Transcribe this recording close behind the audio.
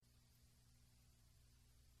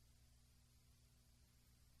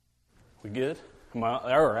We good?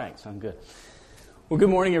 All right, sound good. Well,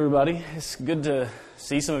 good morning, everybody. It's good to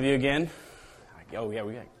see some of you again. Oh, yeah,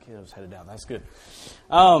 we got kiddos headed down. That's good.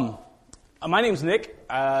 My name's Nick.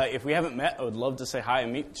 If we haven't met, I would love to say hi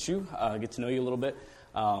and meet you, get to know you a little bit.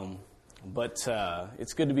 But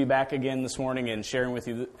it's good to be back again this morning and sharing with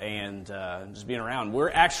you and just being around.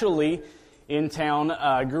 We're actually in town.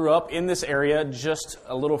 I grew up in this area just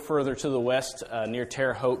a little further to the west near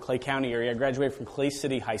Terre Haute, Clay County area. I graduated from Clay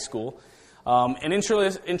City High School. And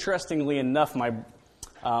interestingly enough, my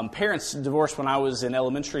parents divorced when I was in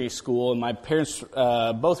elementary school, and my parents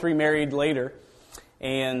both remarried later.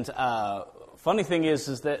 And funny thing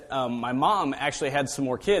is that my mom actually had some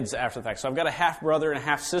more kids after the fact. So I've got a half brother and a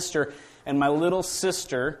half sister, and my little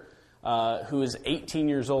sister, who is 18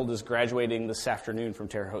 years old, is graduating this afternoon from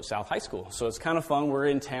Terre Haute South High School. So it's kind of fun. We're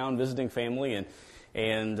in town visiting family and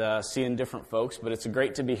seeing different folks, but it's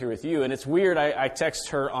great to be here with you. And it's weird, I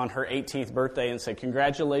text her on her 18th birthday and said,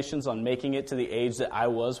 congratulations on making it to the age that I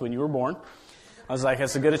was when you were born. I was like,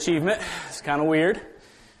 that's a good achievement. It's kind of weird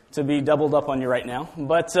to be doubled up on you right now.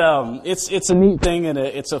 But it's a neat thing, and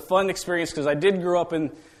it's a fun experience, because I did grow up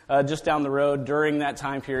in just down the road during that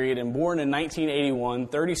time period, and born in 1981,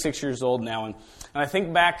 36 years old now. And I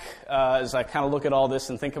think back as I kind of look at all this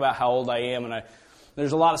and think about how old I am, and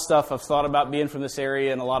there's a lot of stuff I've thought about being from this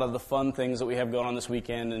area and a lot of the fun things that we have going on this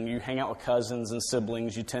weekend. And you hang out with cousins and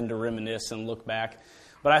siblings, you tend to reminisce and look back.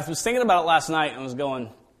 But I was thinking about it last night, and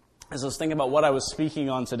as I was thinking about what I was speaking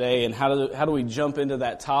on today and how do we jump into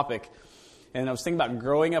that topic. And I was thinking about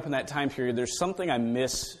growing up in that time period. There's something I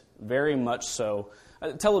miss very much so.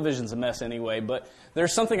 Television's a mess anyway, but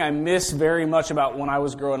there's something I miss very much about when I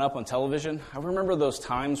was growing up on television. I remember those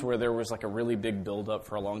times where there was like a really big build-up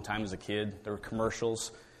for a long time as a kid. There were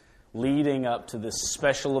commercials leading up to this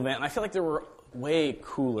special event. And I feel like there were way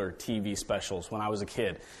cooler TV specials when I was a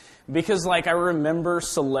kid. Because, I remember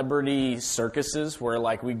celebrity circuses where,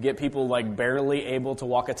 we'd get people, barely able to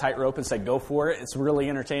walk a tightrope and say, go for it. It's really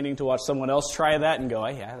entertaining to watch someone else try that and go, oh,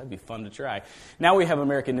 yeah, that'd be fun to try. Now we have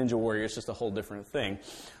American Ninja Warrior. It's just a whole different thing,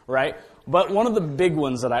 right? But one of the big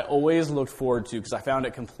ones that I always looked forward to, because I found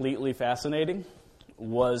it completely fascinating,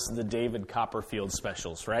 was the David Copperfield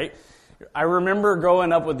specials, right? I remember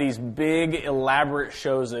growing up with these big, elaborate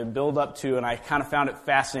shows they build up to, and I kind of found it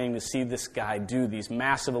fascinating to see this guy do these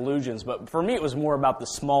massive illusions. But for me, it was more about the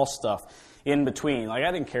small stuff in between.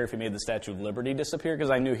 I didn't care if he made the Statue of Liberty disappear,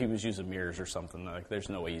 because I knew he was using mirrors or something. There's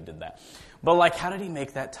no way he did that. But, how did he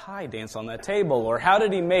make that tie dance on that table? Or how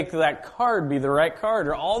did he make that card be the right card?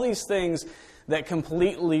 Or all these things that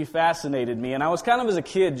completely fascinated me. And I was kind of, as a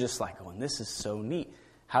kid, just going, this is so neat.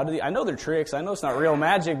 I know they're tricks. I know it's not real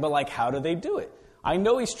magic, but how do they do it? I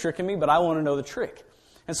know he's tricking me, but I want to know the trick.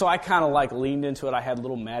 And so I kind of leaned into it. I had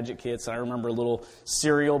little magic kits, and I remember little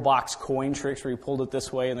cereal box coin tricks where you pulled it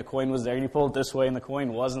this way and the coin was there, and you pulled it this way and the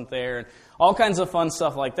coin wasn't there, and all kinds of fun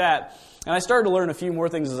stuff like that. And I started to learn a few more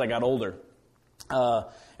things as I got older.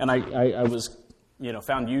 And I was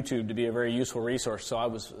found YouTube to be a very useful resource, so I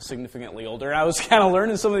was significantly older. And I was kind of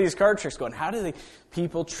learning some of these card tricks, going, how do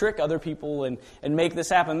people trick other people and make this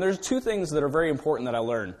happen? There's two things that are very important that I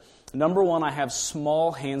learned. Number one, I have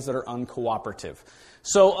small hands that are uncooperative.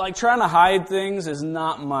 So, trying to hide things is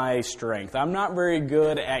not my strength. I'm not very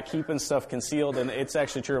good at keeping stuff concealed, and it's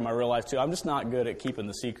actually true in my real life, too. I'm just not good at keeping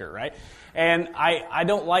the secret, right? And I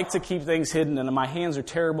don't like to keep things hidden, and my hands are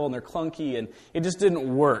terrible, and they're clunky, and it just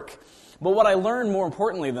didn't work. But what I learned more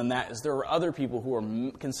importantly than that is there were other people who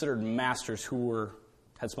were considered masters who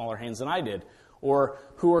had smaller hands than I did, or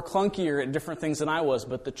who were clunkier at different things than I was.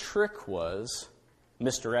 But the trick was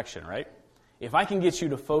misdirection, right? If I can get you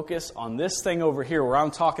to focus on this thing over here where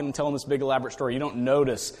I'm talking and telling this big elaborate story, you don't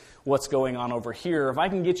notice what's going on over here. If I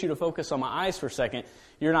can get you to focus on my eyes for a second,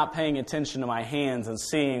 you're not paying attention to my hands and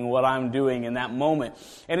seeing what I'm doing in that moment.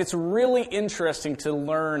 And it's really interesting to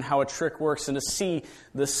learn how a trick works and to see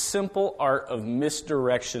the simple art of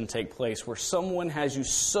misdirection take place, where someone has you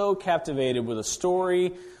so captivated with a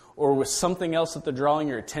story or with something else that they're drawing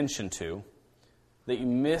your attention to that you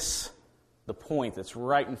miss the point that's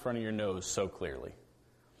right in front of your nose so clearly.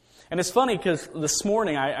 And it's funny because this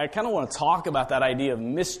morning I kind of want to talk about that idea of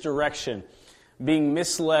misdirection, being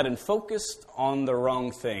misled and focused on the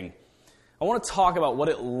wrong thing. I want to talk about what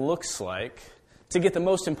it looks like to get the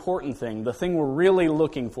most important thing, the thing we're really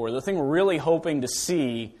looking for, the thing we're really hoping to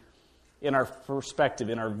see in our perspective,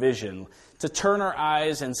 in our vision, to turn our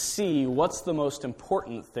eyes and see what's the most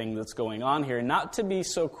important thing that's going on here, not to be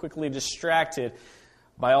so quickly distracted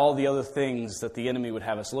by all the other things that the enemy would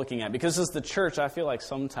have us looking at. Because as the church, I feel like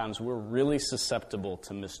sometimes we're really susceptible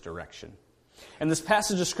to misdirection. And this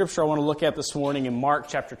passage of Scripture I want to look at this morning in Mark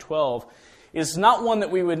chapter 12 is not one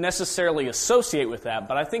that we would necessarily associate with that,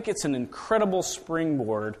 but I think it's an incredible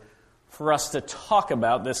springboard for us to talk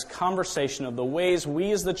about this conversation of the ways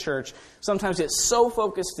we as the church sometimes get so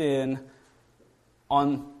focused in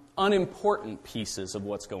on unimportant pieces of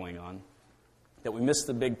what's going on that we miss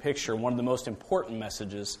the big picture, one of the most important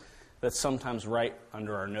messages that's sometimes right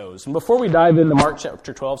under our nose. And before we dive into Mark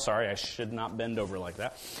chapter 12, sorry, I should not bend over like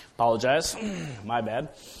that. Apologize. My bad.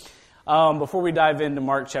 Before we dive into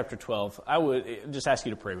Mark chapter 12, I would just ask you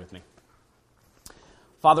to pray with me.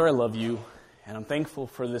 Father, I love you, and I'm thankful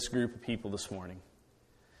for this group of people this morning.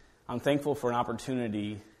 I'm thankful for an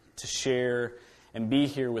opportunity to share and be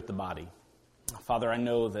here with the body. Father, I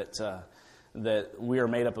know that we are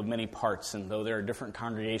made up of many parts, and though there are different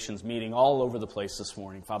congregations meeting all over the place this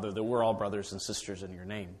morning, Father, that we're all brothers and sisters in your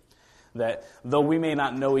name. That though we may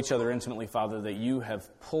not know each other intimately, Father, that you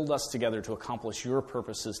have pulled us together to accomplish your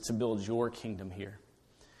purposes, to build your kingdom here.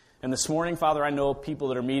 And this morning, Father, I know of people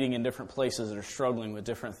that are meeting in different places that are struggling with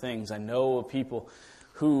different things. I know of people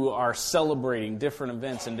who are celebrating different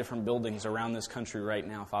events in different buildings around this country right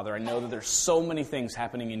now, Father. I know that there's so many things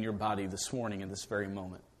happening in your body this morning in this very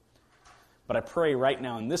moment. But I pray right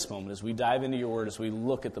now in this moment, as we dive into your word, as we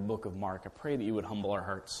look at the book of Mark, I pray that you would humble our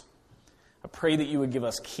hearts. I pray that you would give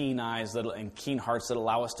us keen eyes and keen hearts that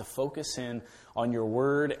allow us to focus in on your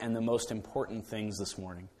word and the most important things this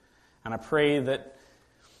morning. And I pray that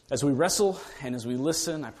as we wrestle and as we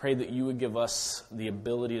listen, I pray that you would give us the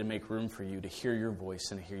ability to make room for you, to hear your voice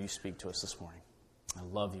and to hear you speak to us this morning. I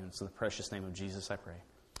love you, and it's in the precious name of Jesus I pray.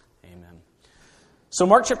 Amen. So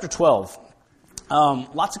Mark chapter 12.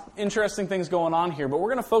 Lots of interesting things going on here, but we're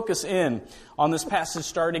going to focus in on this passage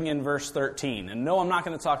starting in verse 13. And no, I'm not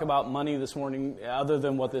going to talk about money this morning other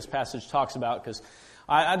than what this passage talks about, because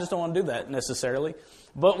I just don't want to do that necessarily.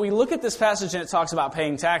 But we look at this passage and it talks about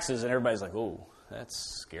paying taxes, and everybody's like, oh,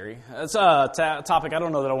 that's scary. That's a topic I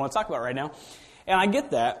don't know that I want to talk about right now. And I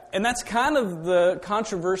get that. And that's kind of the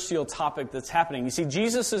controversial topic that's happening. You see,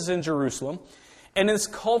 Jesus is in Jerusalem. And his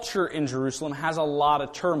culture in Jerusalem has a lot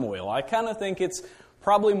of turmoil. I kind of think it's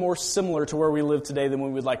probably more similar to where we live today than we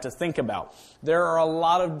would like to think about. There are a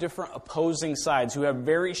lot of different opposing sides who have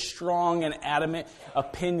very strong and adamant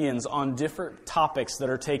opinions on different topics that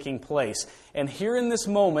are taking place. And here in this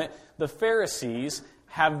moment, the Pharisees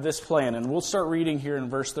have this plan. And we'll start reading here in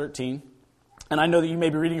verse 13. And I know that you may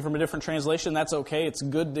be reading from a different translation. That's okay. It's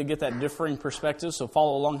good to get that differing perspective, so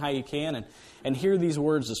follow along how you can and hear these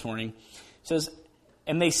words this morning. It says,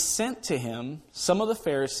 "And they sent to him some of the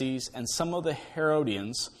Pharisees and some of the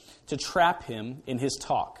Herodians to trap him in his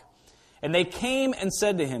talk. And they came and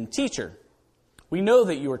said to him, 'Teacher, we know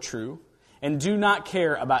that you are true and do not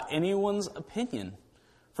care about anyone's opinion,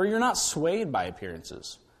 for you're not swayed by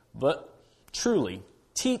appearances, but truly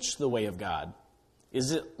teach the way of God.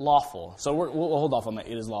 Is it lawful?'" So we'll hold off on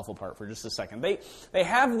the "it is lawful" part for just a second. They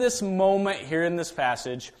have this moment here in this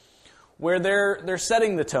passage where they're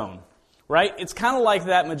setting the tone. Right? It's kind of like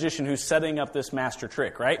that magician who's setting up this master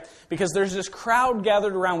trick, right? Because there's this crowd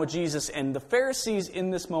gathered around with Jesus, and the Pharisees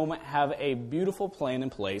in this moment have a beautiful plan in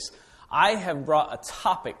place. I have brought a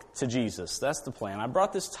topic to Jesus. That's the plan. I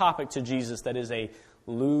brought this topic to Jesus that is a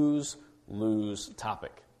lose-lose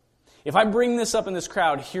topic. If I bring this up in this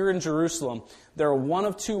crowd here in Jerusalem, there are one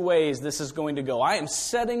of two ways this is going to go. I am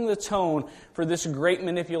setting the tone for this great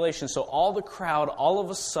manipulation. So all the crowd all of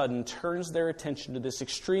a sudden turns their attention to this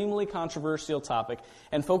extremely controversial topic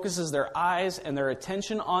and focuses their eyes and their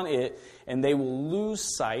attention on it, and they will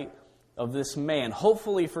lose sight of this man.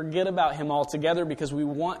 Hopefully forget about him altogether, because we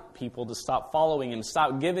want people to stop following him,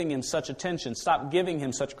 stop giving him such attention, stop giving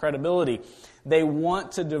him such credibility. They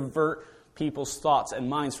want to divert people's thoughts and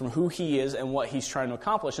minds from who he is and what he's trying to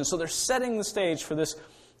accomplish. And so they're setting the stage for this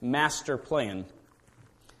master plan.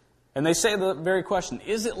 And they say the very question,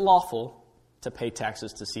 is it lawful to pay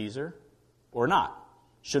taxes to Caesar or not?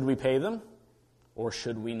 Should we pay them or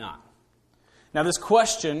should we not? Now this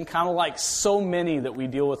question, kind of like so many that we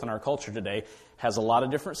deal with in our culture today, has a lot of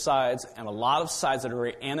different sides, and a lot of sides that are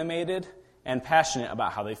very animated and passionate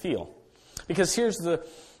about how they feel. Because here's the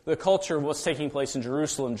culture of what's taking place in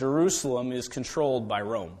Jerusalem. Jerusalem is controlled by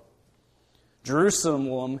Rome.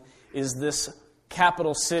 Jerusalem is this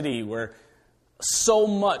capital city where so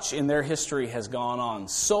much in their history has gone on.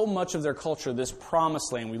 So much of their culture, this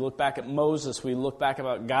promised land. We look back at Moses. We look back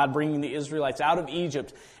about God bringing the Israelites out of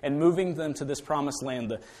Egypt and moving them to this promised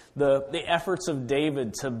land. The efforts of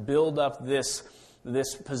David to build up this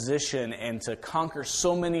this position and to conquer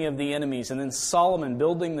so many of the enemies. And then Solomon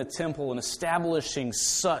building the temple and establishing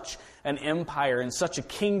such an empire and such a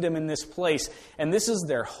kingdom in this place. And this is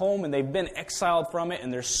their home, and they've been exiled from it.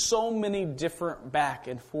 And there's so many different back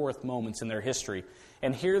and forth moments in their history.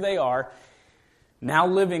 And here they are, now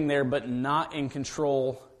living there, but not in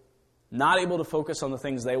control, not able to focus on the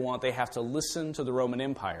things they want. They have to listen to the Roman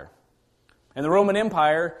Empire. And the Roman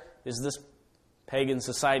Empire is this pagan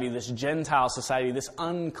society, this Gentile society, this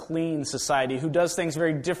unclean society who does things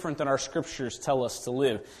very different than our scriptures tell us to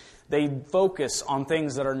live. They focus on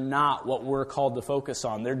things that are not what we're called to focus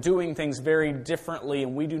on. They're doing things very differently,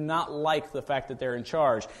 and we do not like the fact that they're in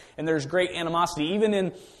charge. And there's great animosity. Even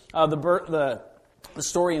in the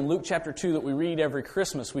story in Luke chapter 2 that we read every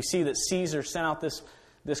Christmas, we see that Caesar sent out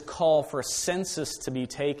this call for a census to be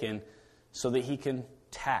taken so that he can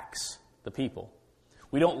tax the people.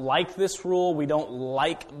 We don't like this rule. We don't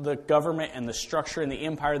like the government and the structure and the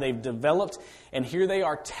empire they've developed. And here they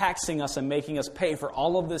are taxing us and making us pay for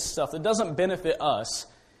all of this stuff that doesn't benefit us.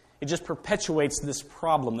 It just perpetuates this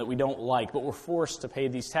problem that we don't like. But we're forced to pay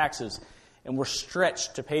these taxes. And we're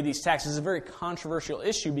stretched to pay these taxes. It's a very controversial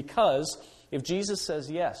issue because if Jesus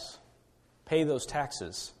says, yes, pay those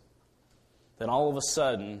taxes, then all of a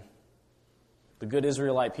sudden, the good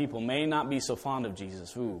Israelite people may not be so fond of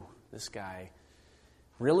Jesus. Ooh, this guy...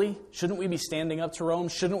 Really? Shouldn't we be standing up to Rome?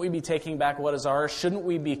 Shouldn't we be taking back what is ours? Shouldn't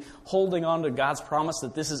we be holding on to God's promise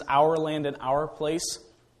that this is our land and our place?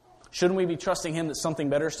 Shouldn't we be trusting Him that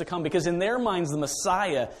something better is to come? Because in their minds, the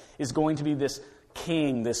Messiah is going to be this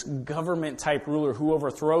king, this government-type ruler who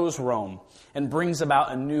overthrows Rome and brings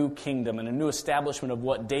about a new kingdom and a new establishment of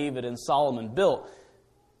what David and Solomon built.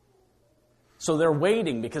 So they're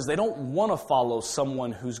waiting because they don't want to follow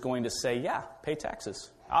someone who's going to say, yeah, pay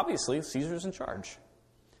taxes. Obviously, Caesar's in charge.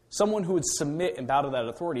 Someone who would submit and bow to that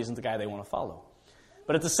authority isn't the guy they want to follow.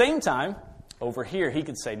 But at the same time, over here, he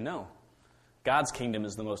could say, no, God's kingdom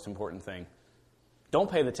is the most important thing.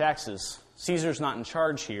 Don't pay the taxes. Caesar's not in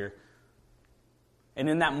charge here. And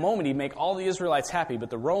in that moment, he'd make all the Israelites happy, but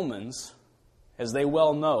the Romans, as they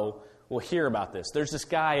well know, will hear about this. There's this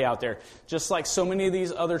guy out there, just like so many of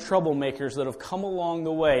these other troublemakers that have come along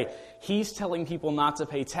the way. He's telling people not to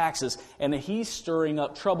pay taxes, and he's stirring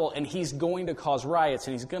up trouble, and he's going to cause riots,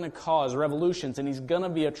 and he's going to cause revolutions, and he's going to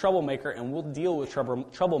be a troublemaker, and we'll deal with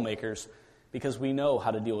troublemakers because we know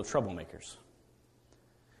how to deal with troublemakers.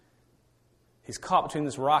 He's caught between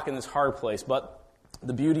this rock and this hard place, but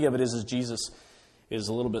the beauty of it is Jesus is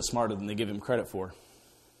a little bit smarter than they give him credit for.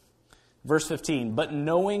 Verse 15, but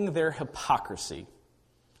knowing their hypocrisy,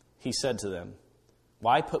 he said to them,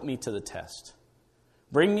 why put me to the test?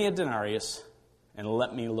 Bring me a denarius and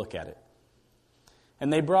let me look at it.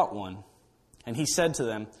 And they brought one. And he said to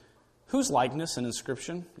them, whose likeness and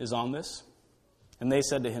inscription is on this? And they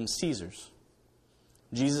said to him, Caesar's.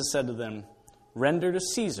 Jesus said to them, render to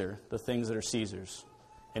Caesar the things that are Caesar's,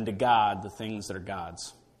 and to God the things that are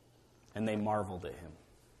God's. And they marveled at him.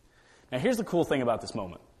 Now here's the cool thing about this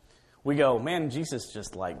moment. We go, man, Jesus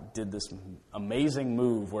just did this amazing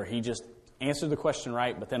move where he just answered the question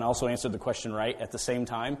right, but then also answered the question right at the same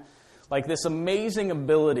time. Like this amazing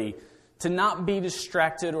ability to not be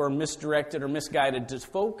distracted or misdirected or misguided, to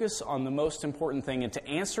focus on the most important thing and to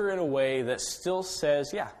answer in a way that still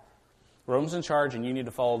says, yeah, Rome's in charge and you need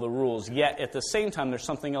to follow the rules. Yet at the same time, there's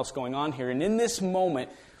something else going on here. And in this moment,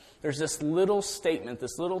 there's this little statement,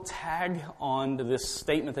 this little tag on to this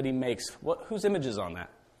statement that he makes. Whose image is on that?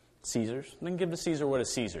 Caesar's. Then give to Caesar what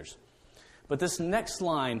is Caesar's. But this next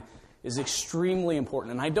line is extremely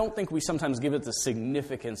important, and I don't think we sometimes give it the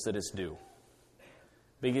significance that it's due.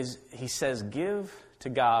 Because he says, give to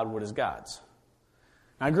God what is God's.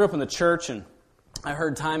 Now, I grew up in the church, and I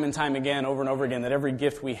heard time and time again, over and over again, that every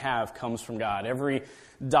gift we have comes from God. Every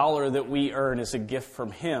dollar that we earn is a gift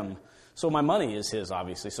from Him. So my money is His,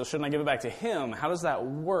 obviously. So shouldn't I give it back to Him? How does that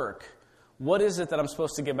work? What is it that I'm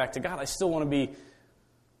supposed to give back to God? I still want to be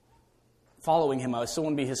following Him. I still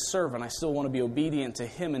want to be His servant. I still want to be obedient to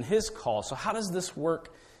Him and His call. So how does this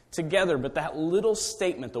work together? But that little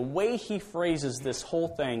statement, the way he phrases this whole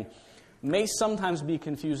thing, may sometimes be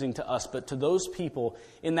confusing to us, but to those people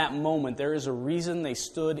in that moment, there is a reason they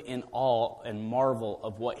stood in awe and marvel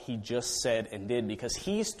of what he just said and did, because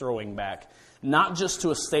he's throwing back not just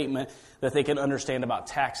to a statement that they can understand about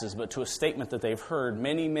taxes, but to a statement that they've heard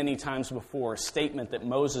many, many times before, a statement that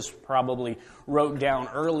Moses probably wrote down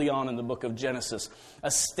early on in the book of Genesis,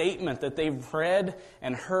 a statement that they've read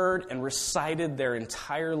and heard and recited their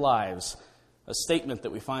entire lives, a statement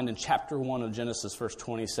that we find in chapter 1 of Genesis, verse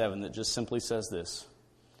 27, that just simply says this: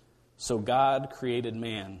 so God created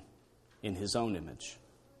man in His own image.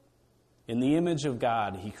 In the image of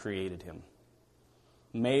God, he created him.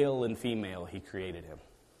 Male and female, he created him.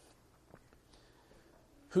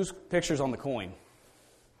 Whose picture's on the coin?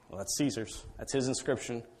 Well, that's Caesar's. That's his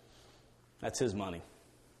inscription. That's his money.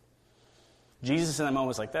 Jesus in that moment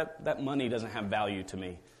was like, that money doesn't have value to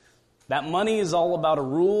me. That money is all about a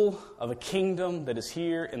rule of a kingdom that is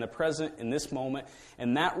here in the present, in this moment.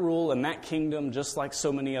 And that rule and that kingdom, just like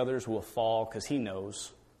so many others, will fall because he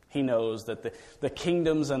knows. He knows that the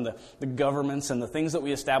kingdoms and the governments and the things that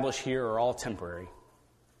we establish here are all temporary.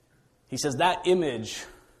 He says that image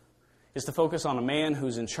is to focus on a man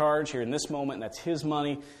who's in charge here in this moment. And that's his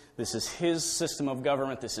money. This is his system of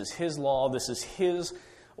government. This is his law. This is his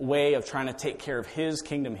way of trying to take care of his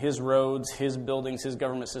kingdom, his roads, his buildings, his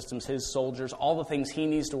government systems, his soldiers, all the things he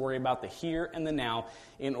needs to worry about, the here and the now,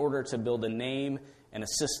 in order to build a name and a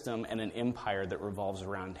system and an empire that revolves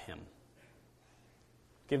around him.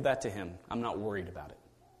 Give that to him. I'm not worried about it.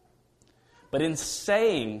 But in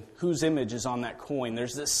saying whose image is on that coin,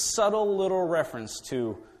 there's this subtle little reference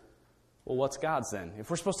to, well, what's God's then? If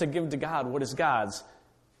we're supposed to give to God what is God's,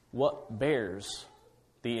 what bears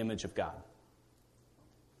the image of God?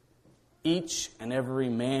 Each and every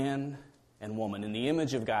man and woman, in the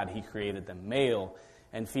image of God, he created them. Male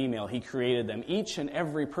and female, he created them. Each and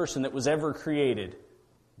every person that was ever created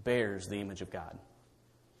bears the image of God.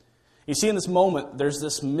 You see, in this moment, there's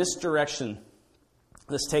this misdirection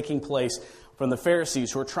that's taking place from the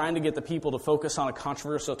Pharisees who are trying to get the people to focus on a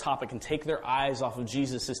controversial topic and take their eyes off of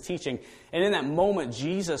Jesus' teaching. And in that moment,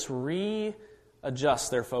 Jesus readjusts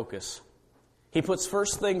their focus. He puts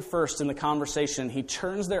first thing first in the conversation. He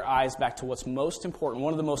turns their eyes back to what's most important,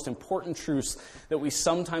 one of the most important truths that we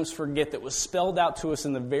sometimes forget that was spelled out to us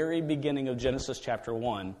in the very beginning of Genesis chapter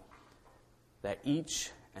 1, that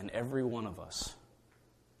each and every one of us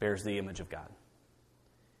bears the image of God.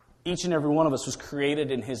 Each and every one of us was created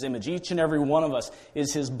in his image. Each and every one of us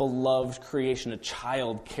is his beloved creation, a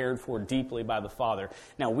child cared for deeply by the Father.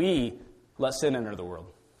 Now we let sin enter the world.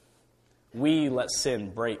 We let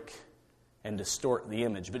sin break and distort the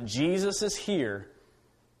image. But Jesus is here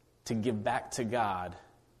to give back to God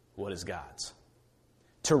what is God's.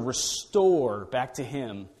 To restore back to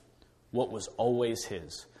him what was always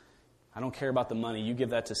his. I don't care about the money. You give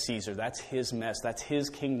that to Caesar. That's his mess. That's his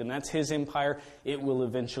kingdom. That's his empire. It will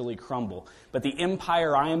eventually crumble. But the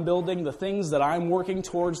empire I am building, the things that I'm working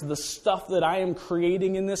towards, the stuff that I am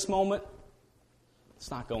creating in this moment, it's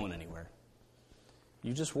not going anywhere.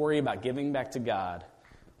 You just worry about giving back to God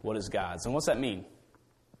what is God's. And what's that mean?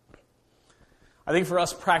 I think for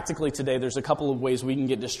us practically today, there's a couple of ways we can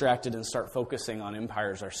get distracted and start focusing on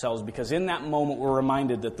empires ourselves. Because in that moment, we're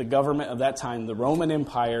reminded that the government of that time, the Roman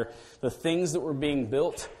Empire, the things that were being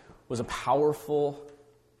built was a powerful,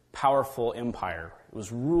 powerful empire. It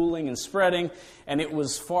was ruling and spreading, and it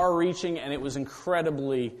was far-reaching, and it was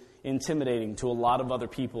incredibly intimidating to a lot of other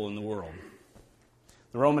people in the world.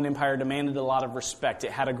 The Roman Empire demanded a lot of respect.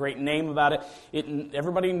 It had a great name about it.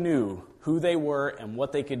 Everybody knew who they were and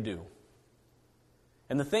what they could do.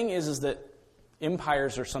 And the thing is that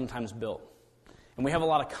empires are sometimes built. And we have a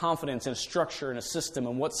lot of confidence in a structure and a system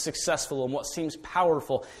and what's successful and what seems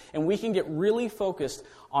powerful. And we can get really focused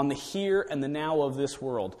on the here and the now of this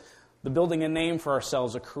world. The building a name for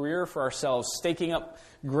ourselves, a career for ourselves, staking up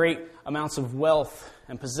great amounts of wealth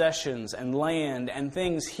and possessions and land and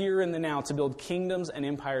things here in the now to build kingdoms and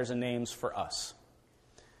empires and names for us.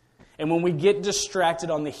 And when we get distracted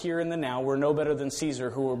on the here and the now, we're no better than Caesar,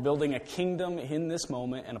 who are building a kingdom in this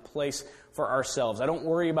moment and a place for ourselves. I don't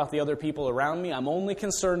worry about the other people around me. I'm only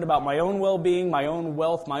concerned about my own well-being, my own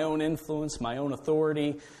wealth, my own influence, my own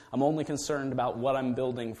authority. I'm only concerned about what I'm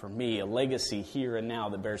building for me, a legacy here and now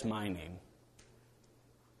that bears my name.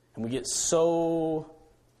 And we get so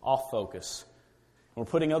off focus. We're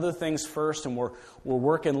putting other things first, and we're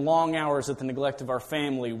working long hours at the neglect of our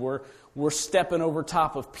family. We're stepping over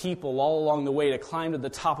top of people all along the way to climb to the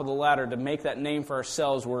top of the ladder to make that name for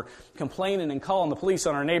ourselves. We're complaining and calling the police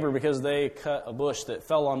on our neighbor because they cut a bush that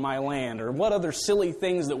fell on my land, or what other silly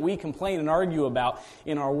things that we complain and argue about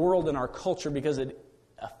in our world and our culture because it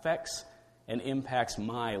affects and impacts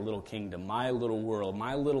my little kingdom, my little world,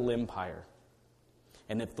 my little empire.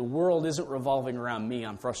 And if the world isn't revolving around me,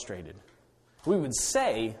 I'm frustrated. We would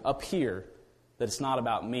say up here that it's not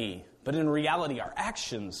about me. But in reality, our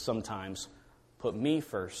actions sometimes put me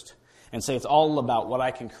first and say it's all about what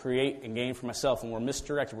I can create and gain for myself. And we're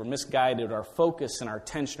misdirected, we're misguided, our focus and our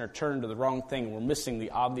attention are turned to the wrong thing. And we're missing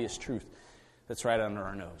the obvious truth that's right under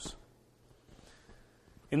our nose.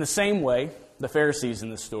 In the same way, the Pharisees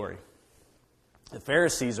in this story. The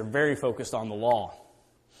Pharisees are very focused on the law.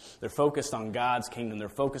 They're focused on God's kingdom. They're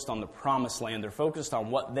focused on the promised land. They're focused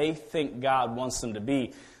on what they think God wants them to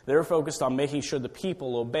be. They're focused on making sure the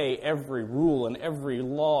people obey every rule and every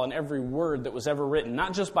law and every word that was ever written,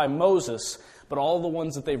 not just by Moses, but all the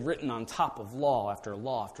ones that they've written on top of law after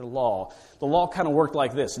law after law. The law kind of worked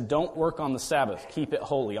like this. Don't work on the Sabbath. Keep it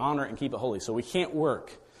holy. Honor it and keep it holy. So we can't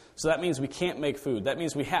work. So that means we can't make food. That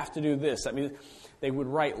means we have to do this. That means they would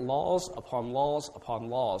write laws upon laws upon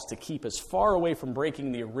laws to keep as far away from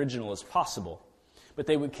breaking the original as possible. But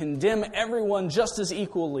they would condemn everyone just as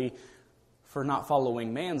equally for not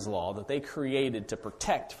following man's law that they created to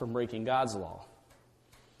protect from breaking God's law.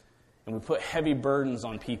 And we put heavy burdens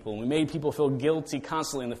on people. And we made people feel guilty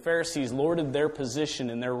constantly. And the Pharisees lorded their position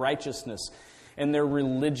and their righteousness and their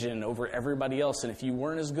religion over everybody else. And if you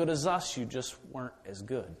weren't as good as us, you just weren't as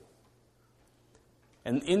good.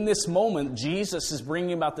 And in this moment, Jesus is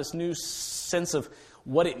bringing about this new sense of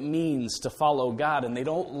what it means to follow God. And they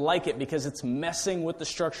don't like it because it's messing with the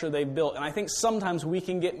structure they built. And I think sometimes we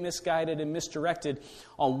can get misguided and misdirected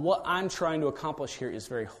on what I'm trying to accomplish here is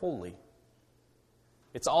very holy.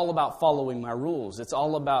 It's all about following my rules. It's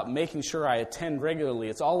all about making sure I attend regularly.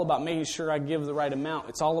 It's all about making sure I give the right amount.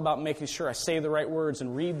 It's all about making sure I say the right words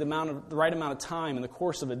and read the right amount of time in the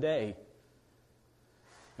course of a day.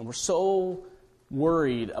 And we're so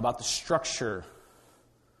worried about the structure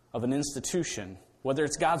of an institution, whether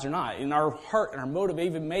it's God's or not. In our heart and our motive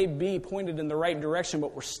even may be pointed in the right direction,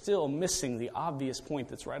 but we're still missing the obvious point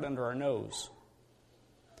that's right under our nose.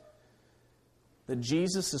 That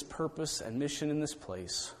Jesus' purpose and mission in this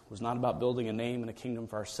place was not about building a name and a kingdom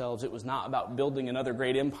for ourselves. It was not about building another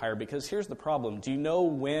great empire, because here's the problem. Do you know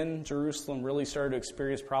when Jerusalem really started to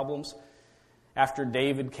experience problems? After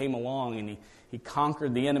David came along and he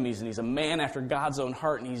conquered the enemies, and he's a man after God's own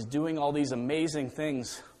heart, and he's doing all these amazing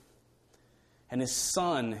things. And his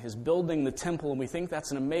son is building the temple, and we think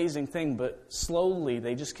that's an amazing thing, but slowly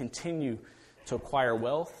they just continue to acquire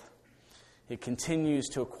wealth. It continues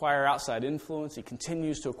to acquire outside influence. He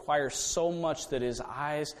continues to acquire so much that his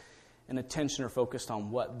eyes and attention are focused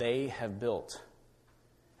on what they have built.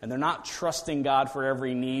 And they're not trusting God for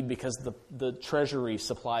every need because the treasury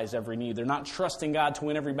supplies every need. They're not trusting God to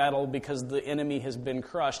win every battle because the enemy has been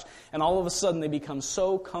crushed. And all of a sudden they become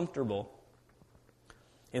so comfortable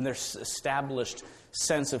in their established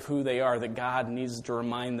sense of who they are that God needs to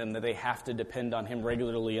remind them that they have to depend on Him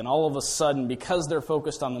regularly. And all of a sudden, because they're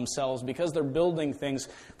focused on themselves, because they're building things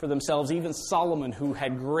for themselves, even Solomon, who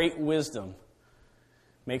had great wisdom,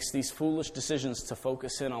 makes these foolish decisions to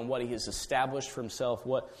focus in on what he has established for himself,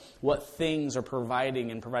 what things are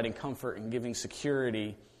providing comfort and giving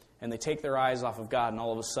security. And they take their eyes off of God, and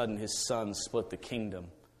all of a sudden his son split the kingdom.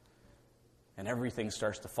 And everything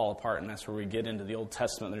starts to fall apart, and that's where we get into the Old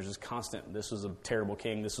Testament. There's this constant, this was a terrible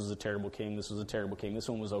king, this was a terrible king, this was a terrible king, this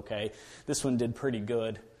one was okay, this one did pretty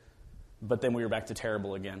good, but then we were back to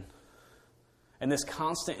terrible again. And this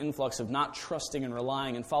constant influx of not trusting and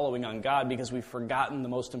relying and following on God because we've forgotten the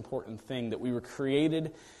most important thing, that we were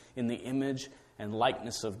created in the image and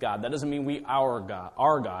likeness of God. That doesn't mean we are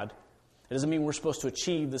God. It doesn't mean we're supposed to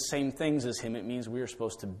achieve the same things as Him. It means we are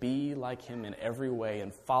supposed to be like Him in every way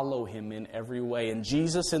and follow Him in every way. And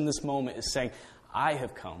Jesus in this moment is saying, I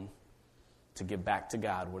have come to give back to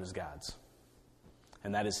God what is God's.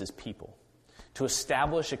 And that is His people. To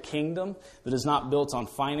establish a kingdom that is not built on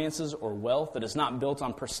finances or wealth, that is not built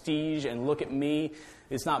on prestige and look at me.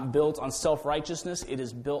 It's not built on self-righteousness. It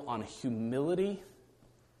is built on humility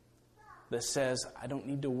that says, I don't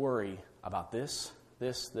need to worry about this,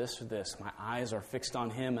 or this. My eyes are fixed on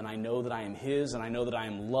Him, and I know that I am His, and I know that I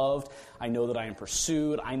am loved. I know that I am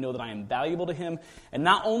pursued. I know that I am valuable to Him. And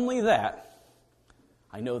not only that,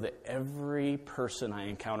 I know that every person I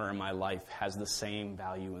encounter in my life has the same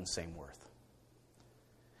value and same worth.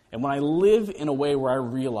 And when I live in a way where I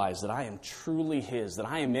realize that I am truly His, that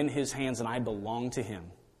I am in His hands and I belong to Him,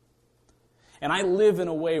 and I live in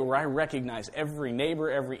a way where I recognize every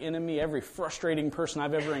neighbor, every enemy, every frustrating person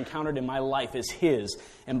I've ever encountered in my life is His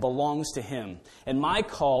and belongs to Him, and my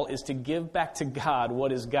call is to give back to God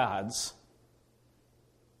what is God's,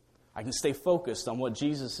 I can stay focused on what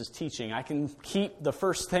Jesus is teaching. I can keep the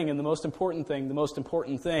first thing and the most important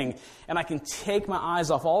thing, and I can take my eyes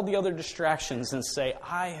off all the other distractions and say,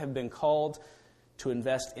 I have been called to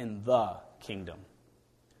invest in the kingdom.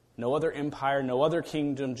 No other empire, no other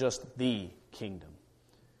kingdom, just the kingdom.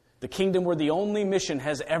 The kingdom where the only mission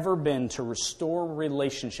has ever been to restore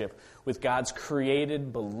relationship with God's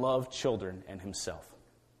created, beloved children and Himself.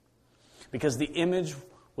 Because the image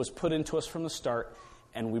was put into us from the start,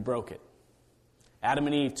 and we broke it. Adam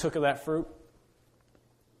and Eve took of that fruit,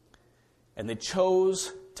 and they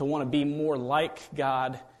chose to want to be more like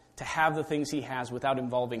God, to have the things he has without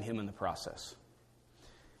involving him in the process.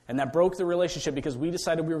 And that broke the relationship because we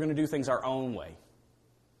decided we were going to do things our own way.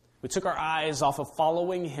 We took our eyes off of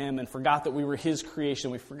following him and forgot that we were his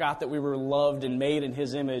creation. We forgot that we were loved and made in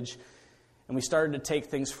his image. And we started to take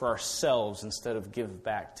things for ourselves instead of give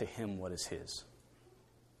back to him what is his.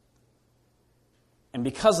 And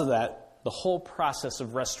because of that, the whole process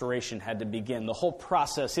of restoration had to begin. The whole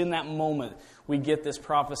process, in that moment, we get this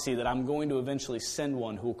prophecy that I'm going to eventually send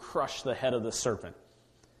one who will crush the head of the serpent.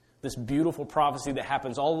 This beautiful prophecy that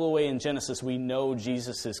happens all the way in Genesis. We know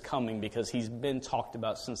Jesus is coming because he's been talked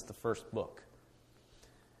about since the first book.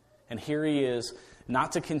 And here he is,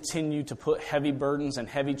 not to continue to put heavy burdens and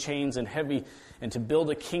heavy chains and to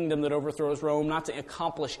build a kingdom that overthrows Rome, not to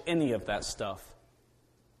accomplish any of that stuff,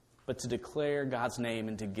 but to declare God's name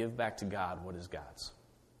and to give back to God what is God's.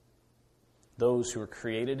 Those who are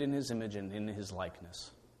created in his image and in his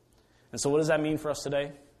likeness. And so what does that mean for us today?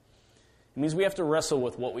 It means we have to wrestle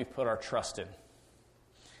with what we've put our trust in.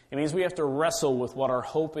 It means we have to wrestle with what our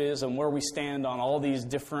hope is and where we stand on all these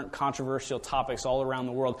different controversial topics all around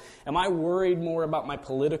the world. Am I worried more about my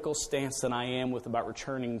political stance than I am about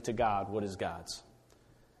returning to God what is God's?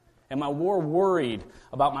 Am I more worried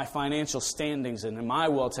about my financial standings and am I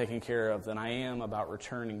well taken care of than I am about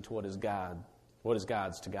returning to what is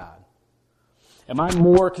God's to God? Am I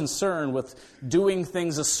more concerned with doing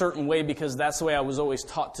things a certain way because that's the way I was always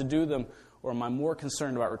taught to do them? Or am I more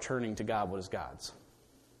concerned about returning to God what is God's?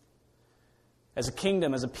 As a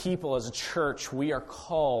kingdom, as a people, as a church, we are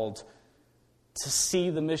called to see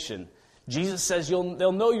the mission. Jesus says,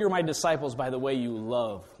 they'll know you're my disciples by the way you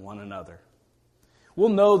love one another. We'll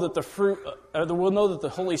know that we'll know that the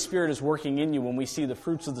Holy Spirit is working in you when we see the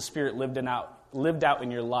fruits of the Spirit lived out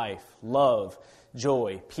in your life. Love,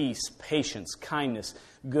 joy, peace, patience, kindness,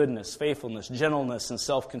 goodness, faithfulness, gentleness, and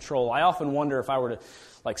self-control. I often wonder if I were to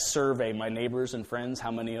survey my neighbors and friends,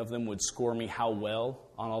 how many of them would score me how well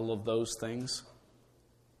on all of those things.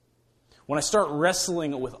 When I start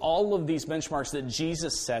wrestling with all of these benchmarks that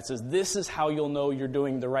Jesus sets, this is how you'll know you're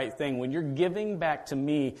doing the right thing. When you're giving back to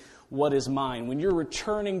me what is mine, when you're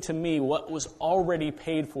returning to me what was already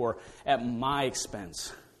paid for at my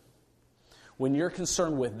expense, when you're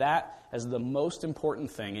concerned with that as the most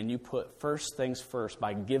important thing and you put first things first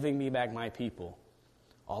by giving me back my people,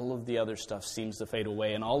 all of the other stuff seems to fade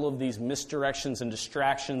away, and all of these misdirections and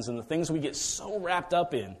distractions and the things we get so wrapped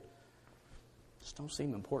up in just don't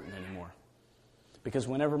seem important anymore. Because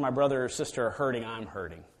whenever my brother or sister are hurting, I'm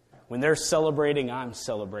hurting. When they're celebrating, I'm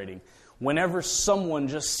celebrating. Whenever someone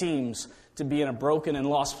just seems to be in a broken and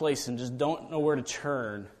lost place and just don't know where to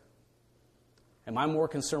turn, am I more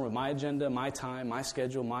concerned with my agenda, my time, my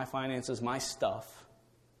schedule, my finances, my stuff?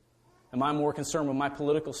 Am I more concerned with my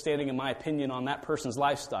political standing and my opinion on that person's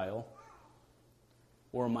lifestyle?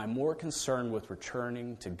 Or am I more concerned with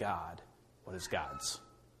returning to God what is God's?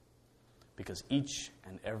 Because each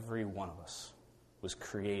and every one of us was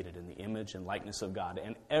created in the image and likeness of God,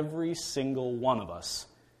 and every single one of us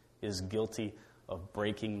is guilty of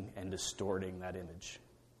breaking and distorting that image.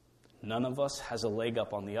 None of us has a leg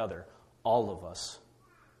up on the other. All of us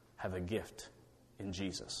have a gift in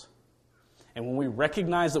Jesus. And when we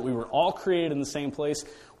recognize that we were all created in the same place,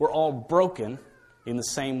 we're all broken in the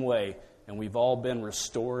same way, and we've all been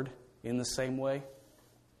restored in the same way,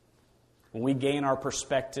 when we gain our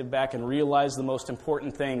perspective back and realize the most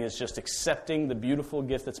important thing is just accepting the beautiful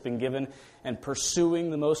gift that's been given and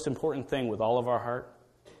pursuing the most important thing with all of our heart,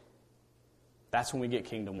 that's when we get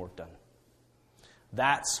kingdom work done.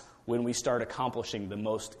 That's when we start accomplishing the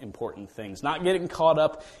most important things. Not getting caught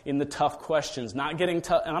up in the tough questions, and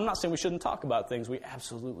I'm not saying we shouldn't talk about things, we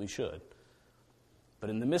absolutely should. But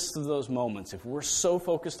in the midst of those moments, if we're so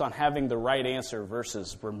focused on having the right answer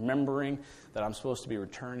versus remembering that I'm supposed to be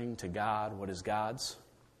returning to God what is God's,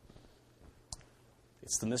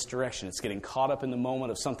 it's the misdirection. It's getting caught up in the moment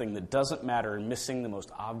of something that doesn't matter and missing the most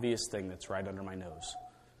obvious thing that's right under my nose.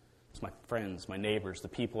 It's my friends, my neighbors, the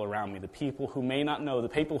people around me, the people who may not know, the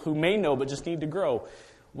people who may know but just need to grow.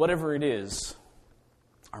 Whatever it is,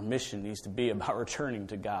 our mission needs to be about returning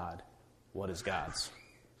to God what is God's.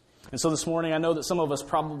 And so this morning, I know that some of us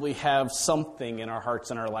probably have something in our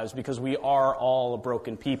hearts and our lives because we are all a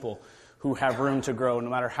broken people who have room to grow.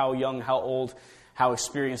 No matter how young, how old, how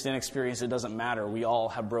experienced, inexperienced, it doesn't matter. We all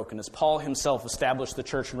have brokenness. Paul himself established the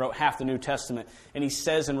church and wrote half the New Testament. And he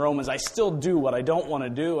says in Romans, I still do what I don't want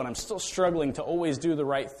to do, and I'm still struggling to always do the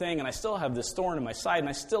right thing, and I still have this thorn in my side, and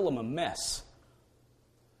I still am a mess.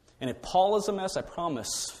 And if Paul is a mess, I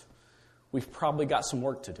promise we've probably got some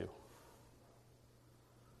work to do.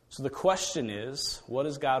 So the question is, what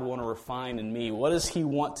does God want to refine in me? What does he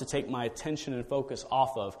want to take my attention and focus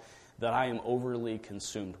off of that I am overly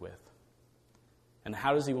consumed with? And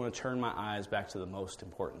how does he want to turn my eyes back to the most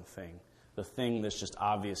important thing? The thing that's just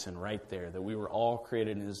obvious and right there, that we were all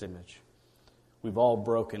created in his image. We've all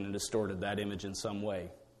broken and distorted that image in some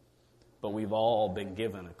way. But we've all been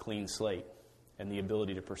given a clean slate and the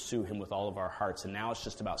ability to pursue him with all of our hearts. And now it's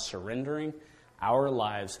just about surrendering our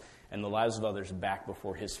lives and the lives of others back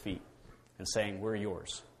before his feet and saying, we're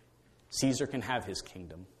yours. Caesar can have his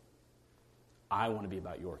kingdom. I want to be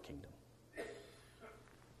about your kingdom.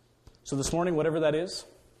 So this morning, whatever that is,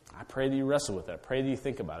 I pray that you wrestle with it. I pray that you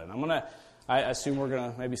think about it. I assume we're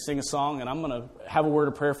going to maybe sing a song, and I'm going to have a word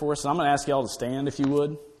of prayer for us. And I'm going to ask you all to stand, if you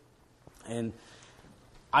would. And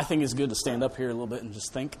I think it's good to stand up here a little bit and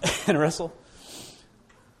just think and wrestle.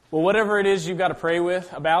 Well, whatever it is you've got to pray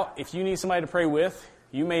about, if you need somebody to pray with,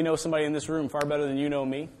 you may know somebody in this room far better than you know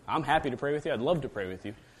me. I'm happy to pray with you. I'd love to pray with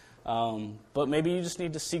you. But maybe you just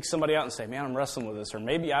need to seek somebody out and say, man, I'm wrestling with this, or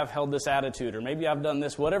maybe I've held this attitude, or maybe I've done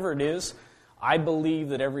this. Whatever it is, I believe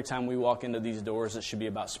that every time we walk into these doors, it should be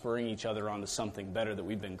about spurring each other onto something better that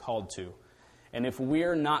we've been called to. And if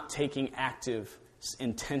we're not taking active,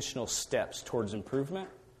 intentional steps towards improvement,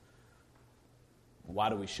 why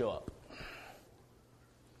do we show up?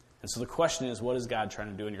 And so the question is, what is God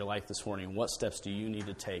trying to do in your life this morning? And what steps do you need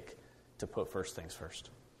to take to put first things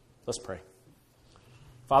first? Let's pray.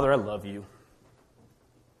 Father, I love you.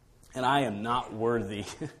 And I am not worthy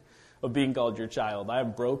of being called your child. I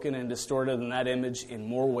have broken and distorted in that image in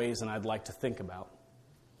more ways than I'd like to think about.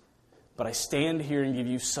 But I stand here and give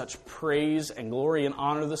you such praise and glory and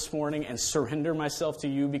honor this morning and surrender myself to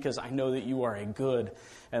you because I know that you are a good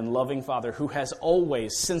and loving Father who has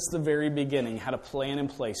always, since the very beginning, had a plan in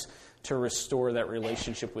place to restore that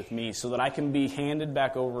relationship with me so that I can be handed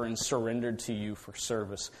back over and surrendered to you for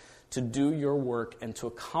service, to do your work and to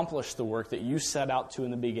accomplish the work that you set out to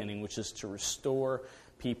in the beginning, which is to restore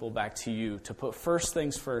people back to you, to put first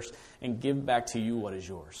things first and give back to you what is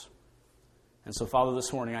yours. And so, Father,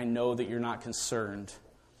 this morning, I know that you're not concerned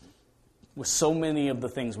with so many of the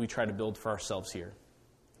things we try to build for ourselves here.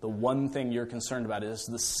 The one thing you're concerned about is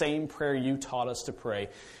the same prayer you taught us to pray.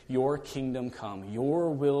 Your kingdom come,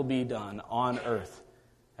 your will be done on earth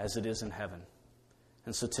as it is in heaven.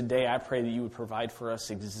 And so today I pray that you would provide for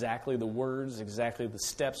us exactly the words, exactly the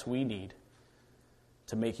steps we need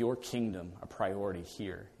to make your kingdom a priority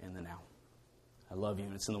here in the now. I love you,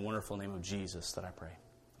 and it's in the wonderful name of Jesus that I pray.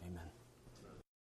 Amen.